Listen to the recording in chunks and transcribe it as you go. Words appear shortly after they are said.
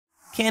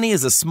CANNY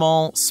is a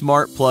small,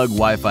 smart plug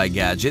Wi-Fi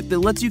gadget that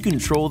lets you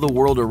control the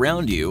world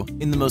around you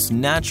in the most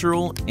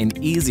natural and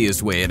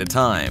easiest way at a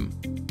time.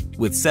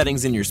 With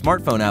settings in your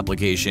smartphone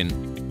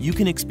application, you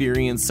can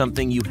experience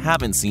something you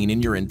haven't seen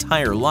in your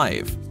entire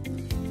life.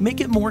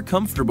 Make it more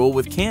comfortable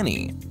with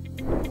CANNY.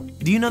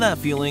 Do you know that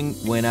feeling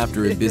when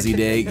after a busy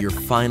day you're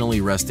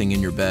finally resting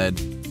in your bed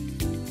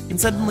and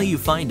suddenly you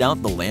find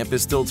out the lamp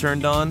is still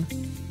turned on?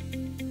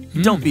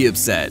 Don't be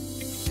upset.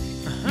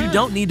 You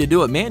don't need to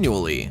do it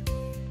manually.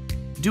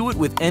 Do it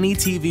with any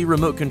TV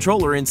remote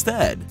controller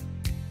instead.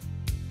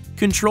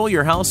 Control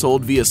your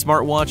household via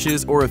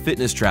smartwatches or a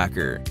fitness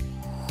tracker.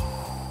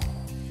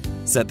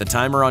 Set the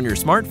timer on your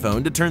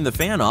smartphone to turn the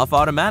fan off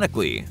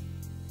automatically.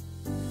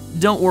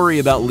 Don't worry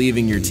about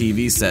leaving your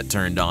TV set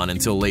turned on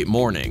until late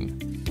morning.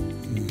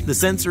 The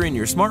sensor in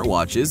your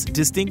smartwatches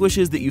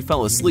distinguishes that you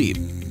fell asleep,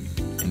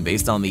 and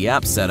based on the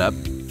app setup,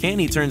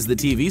 CANNY turns the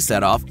TV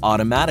set off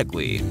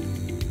automatically.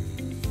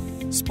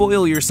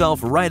 Spoil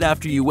yourself right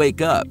after you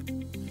wake up.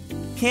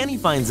 CANNY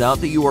finds out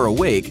that you are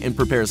awake and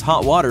prepares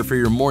hot water for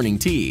your morning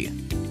tea.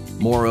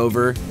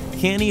 Moreover,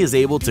 CANNY is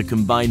able to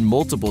combine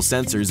multiple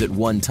sensors at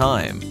one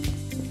time.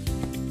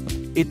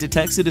 It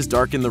detects it is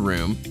dark in the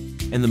room,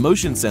 and the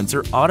motion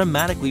sensor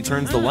automatically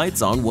turns the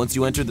lights on once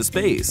you enter the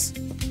space.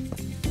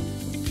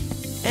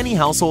 Any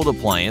household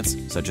appliance,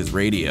 such as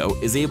radio,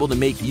 is able to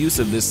make use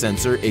of this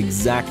sensor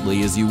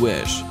exactly as you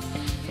wish.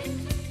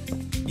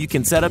 You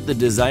can set up the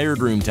desired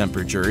room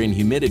temperature and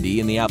humidity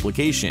in the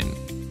application.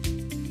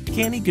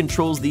 CANNY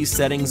controls these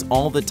settings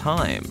all the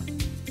time.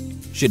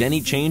 Should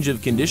any change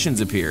of conditions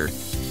appear,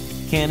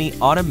 CANNY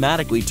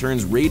automatically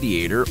turns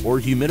radiator or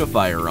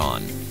humidifier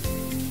on.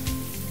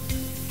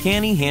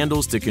 CANNY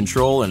handles to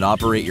control and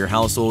operate your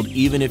household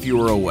even if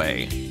you are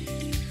away.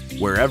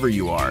 Wherever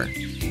you are,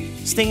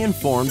 stay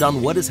informed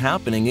on what is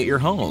happening at your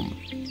home.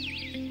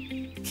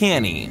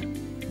 CANNY.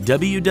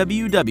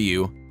 www.canny.tech